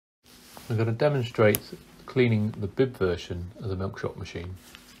I'm going to demonstrate cleaning the BIB version of the Milkshot machine.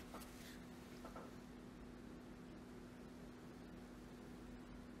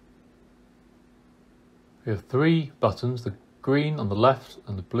 We have three buttons, the green on the left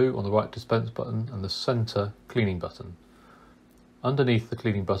and the blue on the right dispense button and the centre cleaning button. Underneath the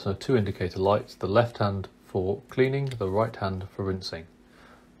cleaning button are two indicator lights, the left hand for cleaning, the right hand for rinsing.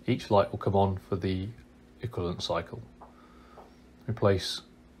 Each light will come on for the equivalent cycle. We place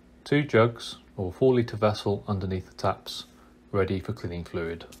 2 jugs or a 4 litre vessel underneath the taps, ready for cleaning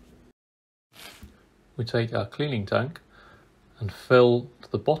fluid. We take our cleaning tank and fill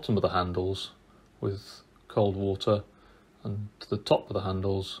to the bottom of the handles with cold water and to the top of the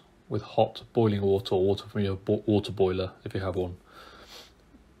handles with hot boiling water or water from your water boiler if you have one.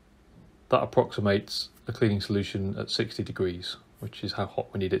 That approximates a cleaning solution at 60 degrees, which is how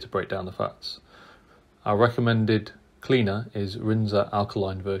hot we need it to break down the fats. Our recommended cleaner is Rinser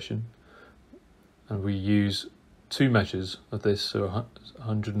alkaline version, and we use 2 measures of this, so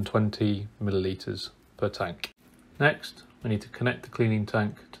 120 millilitres per tank. Next, we need to connect the cleaning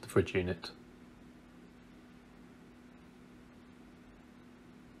tank to the fridge unit.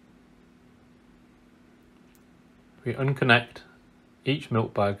 We unconnect each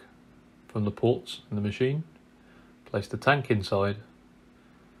milk bag from the ports in the machine, place the tank inside,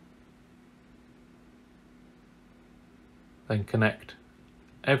 then connect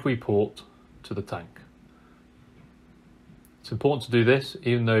every port to the tank. It's important to do this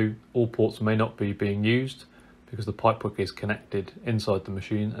even though all ports may not be being used, because the pipework is connected inside the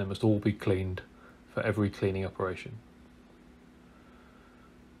machine and it must all be cleaned for every cleaning operation.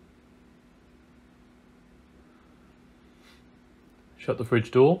 Shut the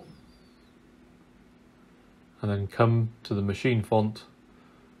fridge door and then come to the machine font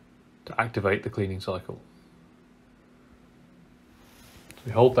to activate the cleaning cycle.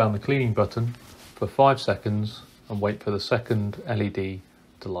 We hold down the cleaning button for 5 seconds and wait for the second LED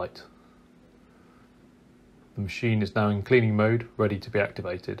to light. The machine is now in cleaning mode, ready to be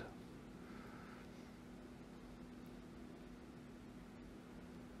activated.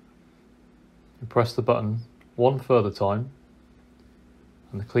 You press the button one further time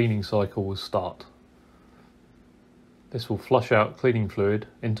and the cleaning cycle will start. This will flush out cleaning fluid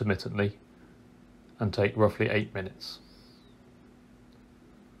intermittently and take roughly 8 minutes.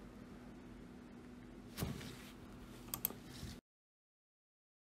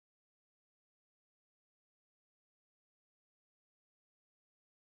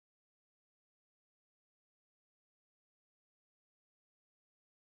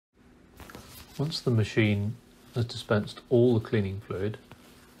 Once the machine has dispensed all the cleaning fluid,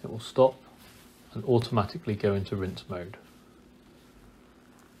 it will stop and automatically go into rinse mode.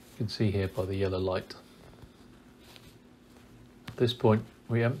 You can see here by the yellow light. At this point,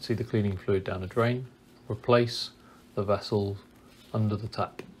 we empty the cleaning fluid down a drain, replace the vessel under the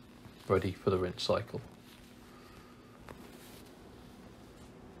tap, ready for the rinse cycle.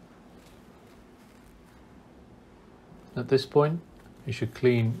 At this point, you should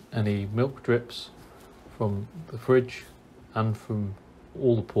clean any milk drips from the fridge and from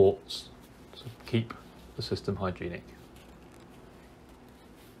all the ports to keep the system hygienic.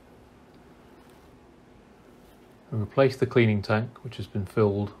 And replace the cleaning tank, which has been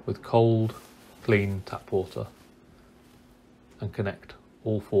filled with cold, clean tap water, and connect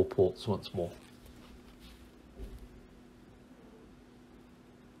all 4 ports once more.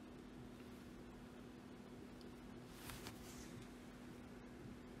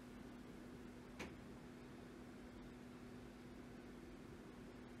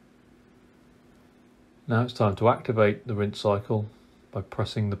 Now it's time to activate the rinse cycle by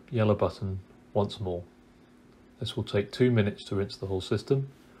pressing the yellow button once more. This will take 2 minutes to rinse the whole system,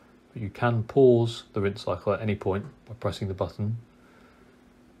 but you can pause the rinse cycle at any point by pressing the button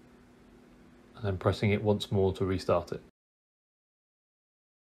and then pressing it once more to restart it.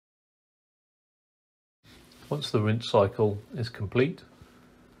 Once the rinse cycle is complete,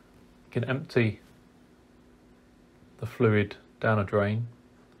 you can empty the fluid down a drain.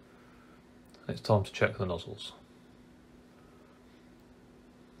 It's time to check the nozzles.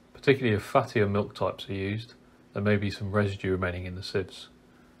 Particularly if fattier milk types are used, there may be some residue remaining in the sieves.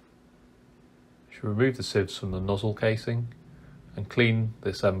 You should remove the sieves from the nozzle casing and clean the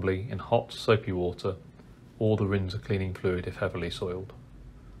assembly in hot soapy water or the rinser cleaning fluid if heavily soiled.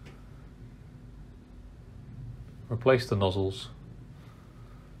 Replace the nozzles.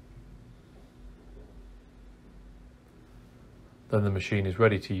 Then the machine is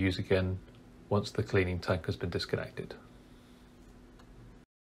ready to use again once the cleaning tank has been disconnected.